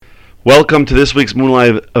Welcome to this week's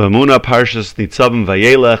moonLight of Emuna, Parshas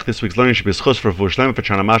Nitzavim-Vayelech. This week's learning should be schus for Fushleim, for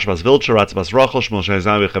Chanamash Bas Vilcher, Ratz Bas Rachel, Shmuel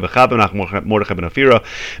Shezan, V'Chav Nach Mordechai Ben Afira,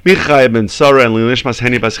 Michai Ben Sarah, and Lilishmas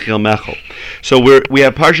Heni Bas Chil Mechel. So we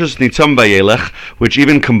have Parshas Nitzavim-Vayelech, which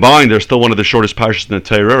even combined, they're still one of the shortest Parshas in the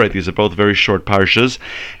Torah, right? These are both very short Parshas,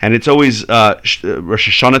 and it's always Rosh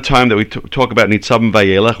Hashanah time that we talk about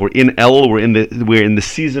Nitzavim-Vayelech. We're in Elul, we're in the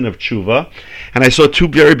season of Tshuva, and I saw two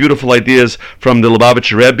very beautiful ideas from the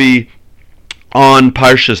Lubavitch Rabbi on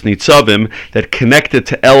Parshas Nitzavim that connected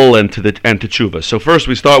to El and to Tshuva. So first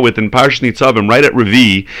we start with in Parshas Nitzavim, right at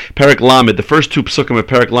Revi, Perek Lamed, the first two psukim of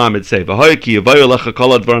Perek Lamed say, it'll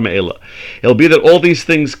be that all these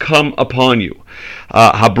things come upon you.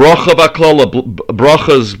 Habrocha v'klala,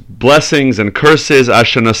 brachas, blessings and curses,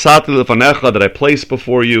 asher nasati lefanecha, that I place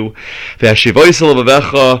before you, ve'ashivoisel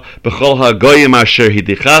levavecha b'chol hagoyim asher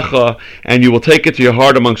hidichacha, and you will take it to your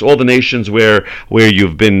heart amongst all the nations where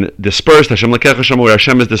you've been dispersed. Hashem lekecha Shem, where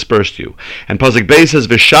Hashem has dispersed you. And Pasuk Beis says,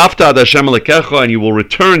 v'shavta ad Hashem lekecha, and you will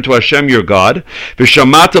return to Hashem your God.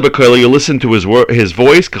 V'shamata b'koila, you listen to His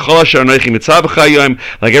voice. K'chol asher anochi mitzavcha yoim,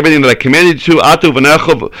 like everything that I commanded you to. Atu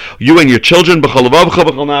v'necha, you and your children, b'chol levavcha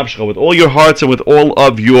b'chol nafshecha, with all your hearts and with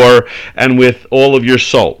all of your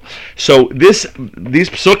soul. So these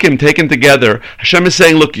psukim taken together, Hashem is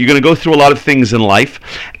saying, look, you're going to go through a lot of things in life,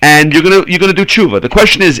 and you're going to do tshuva. The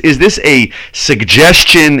question is this a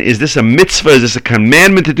suggestion? Is this a mitzvah? Is this a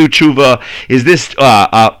commandment to do tshuva? Is this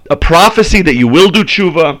a prophecy that you will do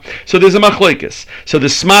tshuva? So there's a machlokes. So the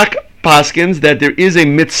Smak paskins that there is a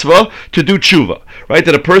mitzvah to do tshuva, right?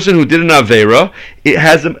 That a person who did an avera, it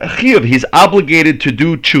has a chiyuv. He's obligated to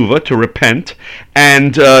do tshuva, to repent,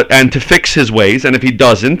 and to fix his ways. And if he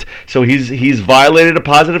doesn't, so he's violated a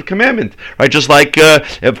positive commandment, right? Just like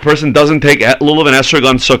if a person doesn't take lulav and esrog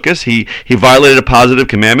on sukkahs, he violated a positive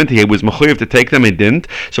commandment. He was mechuyev to take them, he didn't.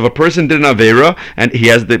 So if a person did an avera and he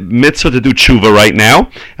has the mitzvah to do tshuva right now,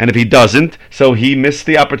 and if he doesn't, so he missed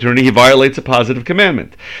the opportunity. He violates a positive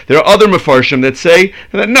commandment. There are other mefarshim that say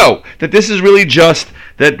that no, that this is really just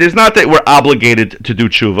that there's not that we're obligated to do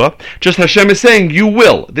tshuva. Just Hashem is saying you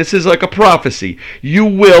will. This is like a prophecy. You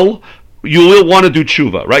will want to do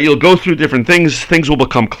tshuva, right? You'll go through different things. Things will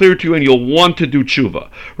become clear to you, and you'll want to do tshuva,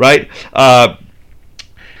 right?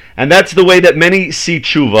 And that's the way that many see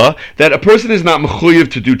tshuva, that a person is not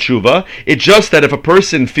mechuyev to do tshuva. It's just that if a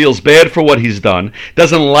person feels bad for what he's done,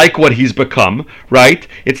 doesn't like what he's become, right?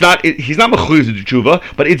 He's not mechuyev to do tshuva,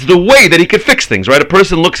 but it's the way that he could fix things, right? A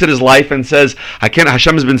person looks at his life and says,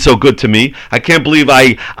 Hashem has been so good to me. I can't believe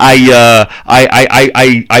I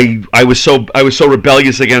was so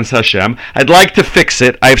rebellious against Hashem. I'd like to fix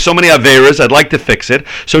it. I have so many averas. I'd like to fix it.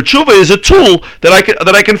 So tshuva is a tool that I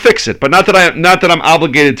can fix it, but not that I'm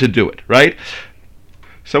obligated to do it, right?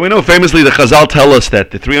 So we know famously the Chazal tell us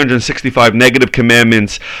that the 365 negative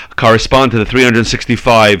commandments correspond to the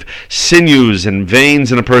 365 sinews and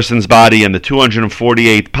veins in a person's body, and the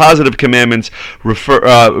 248 positive commandments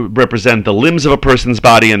represent the limbs of a person's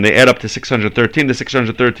body, and they add up to 613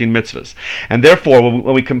 mitzvahs. And therefore,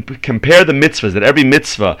 when we compare the mitzvahs, that every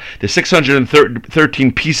mitzvah, there's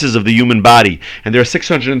 613 pieces of the human body, and there are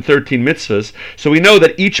 613 mitzvahs, so we know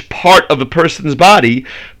that each part of a person's body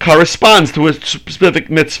corresponds to a specific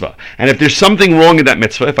mitzvah. And if there's something wrong in that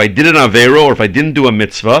mitzvah, if I did an avera or if I didn't do a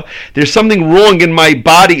mitzvah, there's something wrong in my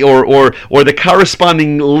body or the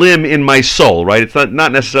corresponding limb in my soul, right? It's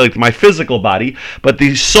not necessarily my physical body, but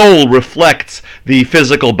the soul reflects the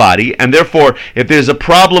physical body, and therefore if there's a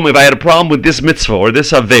problem, if I had a problem with this mitzvah or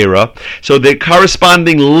this avera, so the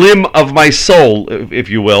corresponding limb of my soul, if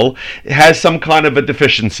you will, has some kind of a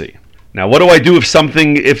deficiency. Now, what do I do if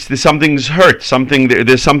something's hurt?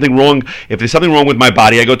 There's something wrong. If there's something wrong with my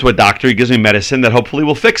body, I go to a doctor. He gives me medicine that hopefully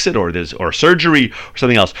will fix it, or surgery, or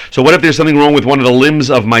something else. So, what if there's something wrong with one of the limbs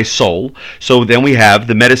of my soul? So then we have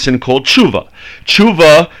the medicine called tshuva.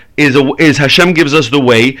 Tshuva is Hashem gives us the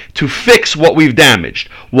way to fix what we've damaged.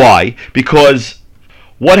 Why? Because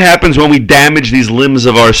what happens when we damage these limbs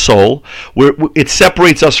of our soul? It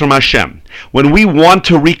separates us from Hashem. When we want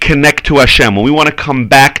to reconnect to Hashem, when we want to come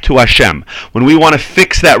back to Hashem, when we want to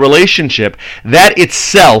fix that relationship, that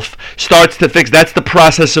itself starts to fix. That's the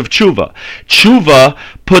process of tshuva. Tshuva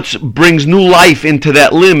brings new life into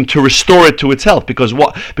that limb to restore it to its health. Because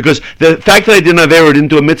what? Because the fact that I didn't have error, didn't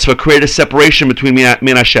do a mitzvah, created a separation between me and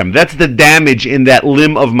Hashem. That's the damage in that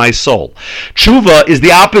limb of my soul. Tshuva is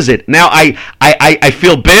the opposite. Now I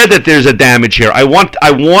feel bad that there's a damage here. I want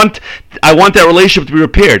that relationship to be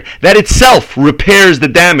repaired. That itself repairs the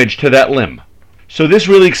damage to that limb. So this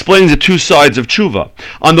really explains the two sides of tshuva.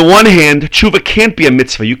 On the one hand, tshuva can't be a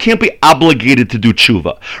mitzvah. You can't be obligated to do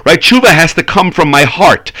tshuva, right? Tshuva has to come from my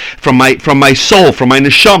heart, from my soul, from my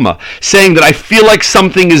neshama, saying that I feel like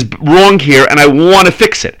something is wrong here and I want to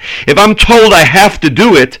fix it. If I'm told I have to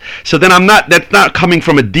do it, so then that's not coming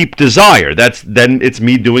from a deep desire. Then it's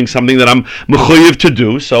me doing something that I'm mechuyev to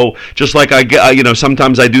do. So just like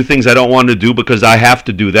sometimes I do things I don't want to do because I have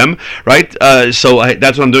to do them, right? That's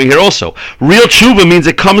what I'm doing here also. Real tshuva means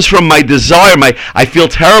it comes from my desire. I feel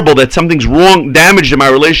terrible that something's wrong, damaged in my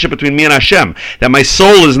relationship between me and Hashem, that my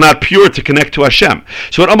soul is not pure to connect to Hashem.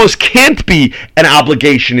 So it almost can't be an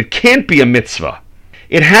obligation. It can't be a mitzvah.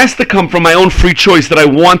 It has to come from my own free choice that I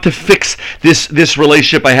want to fix this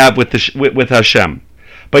relationship I have with Hashem.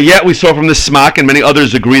 But yet we saw from the Smak, and many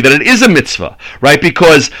others agree, that it is a mitzvah, right?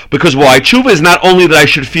 Because why? Tshuva is not only that I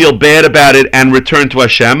should feel bad about it and return to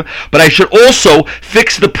Hashem, but I should also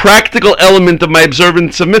fix the practical element of my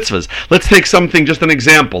observance of mitzvahs. Let's take something, just an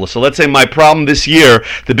example. So let's say my problem this year,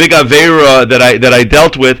 the big avera that I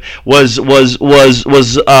dealt with was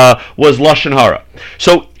lashon hara.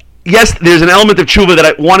 So yes, there's an element of tshuva that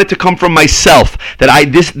I want it to come from myself. That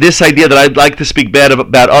this idea that I'd like to speak bad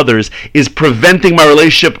about others is preventing my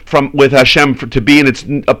relationship with Hashem to be in its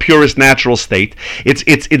purest natural state.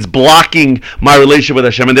 It's blocking my relationship with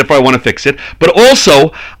Hashem, and therefore I want to fix it. But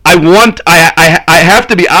also, I have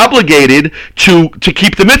to be obligated to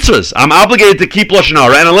keep the mitzvahs. I'm obligated to keep lashon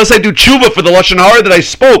hara, and unless I do tshuva for the lashon hara that I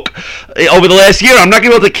spoke over the last year, I'm not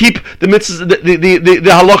going to be able to keep the mitzvahs,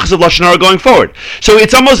 the halachas of lashon hara going forward. So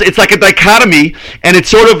it's like a dichotomy, and it's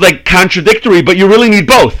sort of like contradictory, but you really need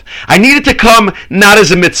both. I need it to come not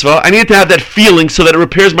as a mitzvah. I need it to have that feeling so that it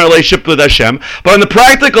repairs my relationship with Hashem. But on the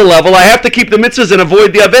practical level, I have to keep the mitzvahs and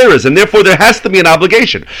avoid the averas, and therefore there has to be an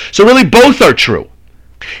obligation. So really both are true.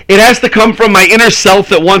 It has to come from my inner self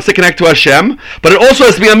that wants to connect to Hashem, but it also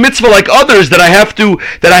has to be a mitzvah like others that I have to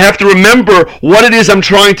remember what it is I'm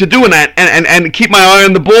trying to do and keep my eye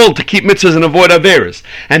on the ball to keep mitzvahs and avoid averas.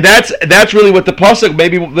 And that's really what the pasuk.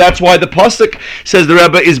 Maybe that's why the pasuk says the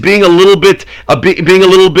Rabbi is being a little bit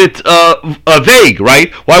vague,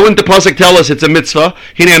 right? Why wouldn't the pasuk tell us it's a mitzvah?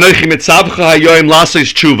 Hine anochi mitzavcha hayoim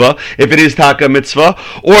lasos tshuva, if it is taka mitzvah,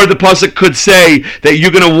 or the pasuk could say that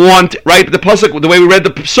you're going to want, right? The pasuk, the way we read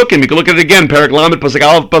the Psukim, you can look at it again, Perek Lamed, Pasuk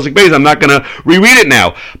Aleph, Pasuk Beis. I'm not going to reread it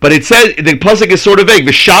now, but it says the pasuk is sort of vague.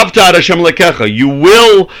 V'shavta ad Hashem lekecha. You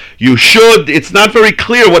will, you should. It's not very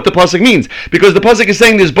clear what the pasuk means, because the pasuk is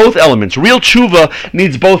saying there's both elements. Real tshuva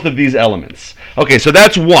needs both of these elements. Okay, so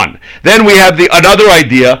that's one. Then we have another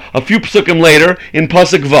idea. A few psukim later in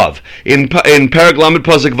Pasuk Vav, in Perek Lamed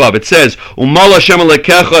Pasuk Vav, it says, "Umal Hashem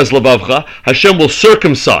lekecha es levavcha." Hashem will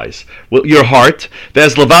circumcise your heart,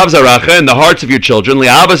 v'es levav zaracha, and the hearts of your children.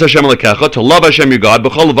 Li'avas Hashem lekecha, to love Hashem your God,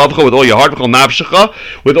 b'chol levavcha, with all your heart, b'chol nafshecha,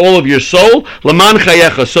 with all of your soul, l'man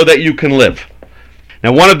chayecha, so that you can live.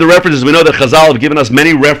 Now, one of the references, we know that Chazal have given us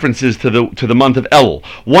many references to the month of Elul.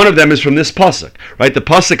 One of them is from this pasuk, right? The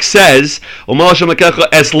pasuk says, "Umal Hashem lekecha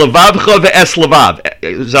es levavcha ve'es levav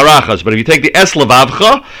zarachas." But if you take the es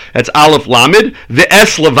levavcha, that's Aleph Lamed, the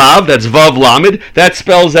es levav, that's Vav Lamed, that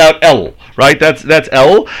spells out Elul, right? That's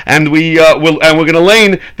Elul, and we're going to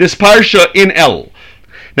lane this parsha in Elul.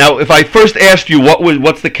 Now, if I first asked you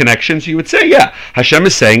what's the connection, so you would say, yeah, Hashem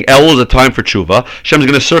is saying Elul is a time for tshuva. Hashem's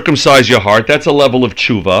going to circumcise your heart. That's a level of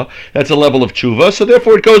tshuva. So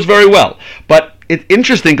therefore, it goes very well. But it's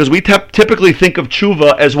interesting because we typically think of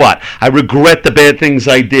tshuva as what? I regret the bad things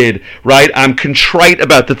I did, right? I'm contrite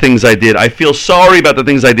about the things I did. I feel sorry about the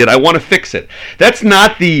things I did. I want to fix it. That's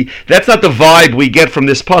not the vibe we get from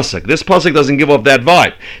this pasuk. This pasuk doesn't give off that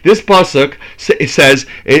vibe. This pasuk says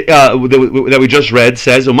that we just read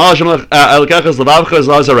says, so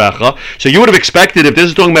you would have expected, if this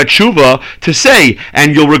is talking about tshuva, to say,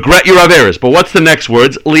 and you'll regret your averes. But what's the next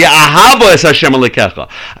words? Hashem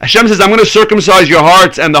says, I'm going to circumcise your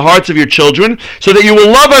hearts and the hearts of your children so that you will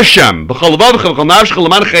love Hashem,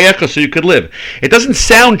 so you could live. It doesn't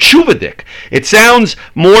sound tshuvadik. It sounds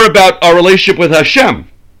more about our relationship with Hashem.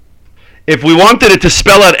 If we wanted it to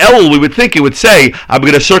spell out Elul, we would think it would say, I'm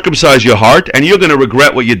going to circumcise your heart, and you're going to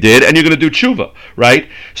regret what you did, and you're going to do tshuva, right?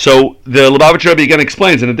 So the Lubavitcher Rebbe again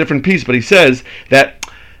explains in a different piece, but he says that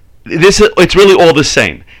it's really all the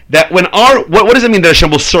same. that when what does it mean that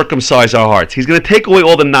Hashem will circumcise our hearts? He's going to take away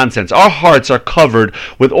all the nonsense. Our hearts are covered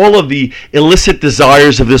with all of the illicit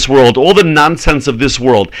desires of this world, all the nonsense of this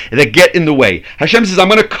world that get in the way. Hashem says, I'm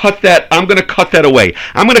going to cut that away.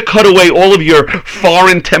 I'm going to cut away all of your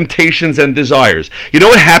foreign temptations and desires. You know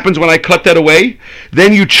what happens when I cut that away?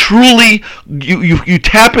 Then you truly, you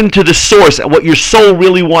tap into the source, what your soul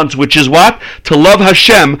really wants, which is what? To love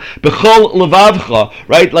Hashem, b'chol levavcha,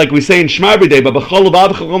 right? Like we say in Shema every day, but b'chol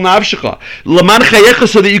levavcha Laman chayecha,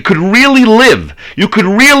 so that you could really live. You could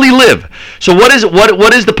really live. So what is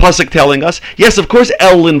the pasuk telling us? Yes, of course,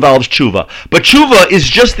 El involves tshuva, but tshuva is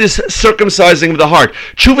just this circumcising of the heart.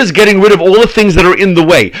 Tshuva is getting rid of all the things that are in the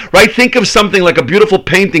way. Right? Think of something like a beautiful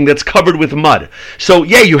painting that's covered with mud. So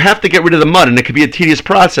yeah, you have to get rid of the mud, and it could be a tedious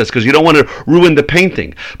process because you don't want to ruin the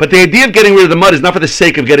painting. But the idea of getting rid of the mud is not for the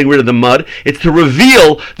sake of getting rid of the mud. It's to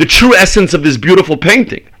reveal the true essence of this beautiful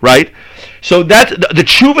painting. Right? So that the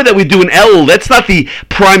tshuva that we do in El, that's not the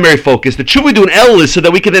primary focus. The tshuva we do in El is so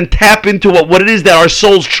that we can then tap into what it is that our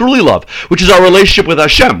souls truly love, which is our relationship with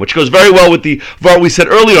Hashem, which goes very well with the var we said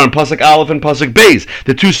earlier on Pasuk Aleph and Pasuk Beis,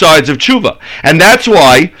 the two sides of tshuva. And that's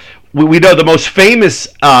why we know the most famous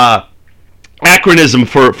acronym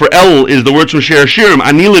for El is the words from Shir Hashirim,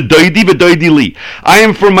 Ani l'doidi v'doidi li. I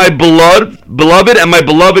am for my beloved, and my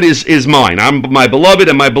beloved is mine. I'm my beloved,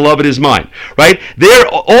 and my beloved is mine. Right? There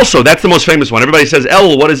also, that's the most famous one. Everybody says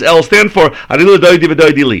El. What does El stand for? Ani l'doidi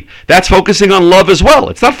v'doidi li. That's focusing on love as well.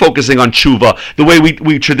 It's not focusing on tshuva the way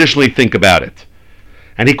we traditionally think about it.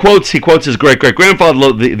 And he quotes his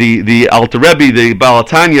great-great-grandfather, the Alter Rebbe, the Baal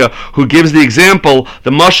HaTanya, who gives the example,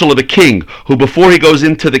 the mashal of a king, who before he goes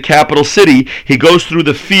into the capital city, he goes through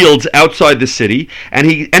the fields outside the city, and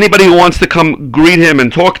anybody who wants to come greet him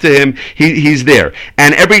and talk to him, he's there.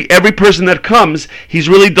 And every person that comes, he's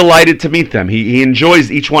really delighted to meet them. He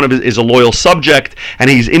enjoys each one of his, is a loyal subject,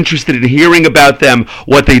 and he's interested in hearing about them,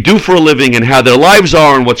 what they do for a living, and how their lives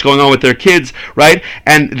are, and what's going on with their kids, right?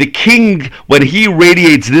 And the king, when he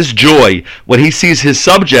radiates this joy when he sees his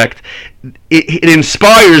subject, it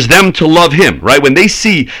inspires them to love him, right? When they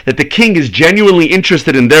see that the king is genuinely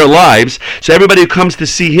interested in their lives, so everybody who comes to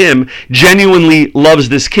see him genuinely loves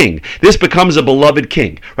this king. This becomes a beloved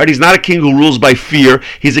king, right? He's not a king who rules by fear.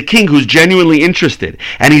 He's a king who's genuinely interested,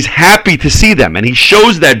 and he's happy to see them, and he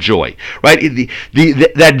shows that joy, right?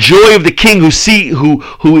 That joy of the king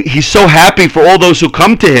who he's so happy for all those who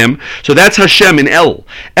come to him. So that's Hashem in El.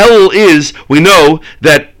 El is, we know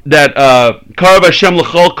that Karav Hashem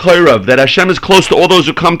l'chol koirav, that Hashem is close to all those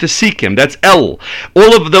who come to seek Him. That's El.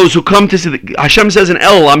 All of those who come to see, Hashem says in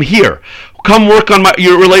El, I'm here. Come work on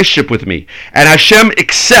your relationship with me. And Hashem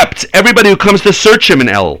accepts everybody who comes to search Him in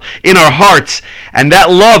El, in our hearts, and that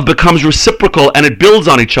love becomes reciprocal and it builds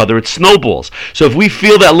on each other. It snowballs. So if we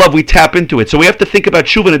feel that love, we tap into it. So we have to think about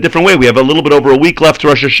tshuva in a different way. We have a little bit over a week left to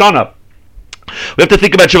Rosh Hashanah. We have to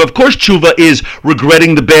think about tshuva. Of course, tshuva is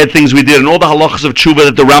regretting the bad things we did and all the halachas of tshuva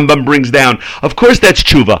that the Rambam brings down. Of course, that's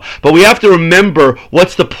tshuva. But we have to remember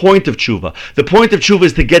what's the point of tshuva. The point of tshuva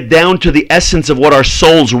is to get down to the essence of what our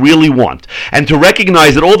souls really want, and to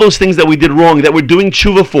recognize that all those things that we did wrong, that we're doing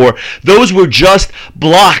tshuva for, those were just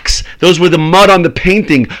blocks. Those were the mud on the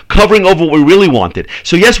painting covering over what we really wanted.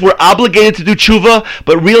 So yes, we're obligated to do tshuva,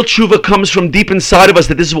 but real tshuva comes from deep inside of us,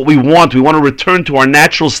 that this is what we want. We want to return to our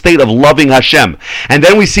natural state of loving Hashem. And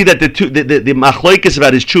then we see that the machlokes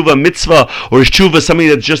about his tshuva mitzvah or his tshuva something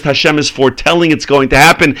that just Hashem is foretelling it's going to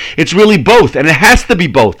happen. It's really both, and it has to be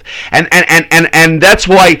both. And that's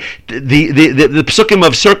why the psukim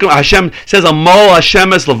of Hashem says Amal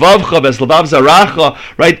Hashem es levavcha ves levav zaracha,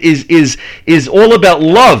 right, is all about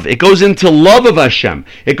love. It goes into love of Hashem.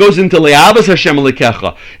 It goes into le'avas Hashem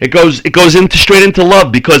alikecha. It goes into straight into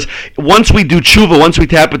love, because once we do tshuva, once we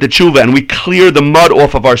tap into tshuva and we clear the mud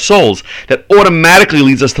off of our souls, that automatically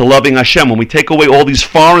leads us to loving Hashem. When we take away all these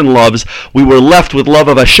foreign loves, we were left with love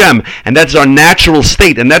of Hashem, and that's our natural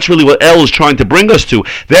state, and that's really what El is trying to bring us to.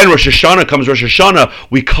 Then Rosh Hashanah,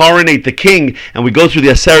 we coronate the king, and we go through the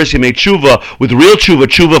Aseres Yemei Tshuva with real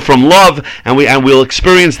tshuva from love, and we'll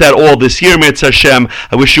experience that all this year, Mitzvah Hashem.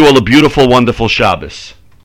 I wish you all a beautiful, wonderful Shabbos.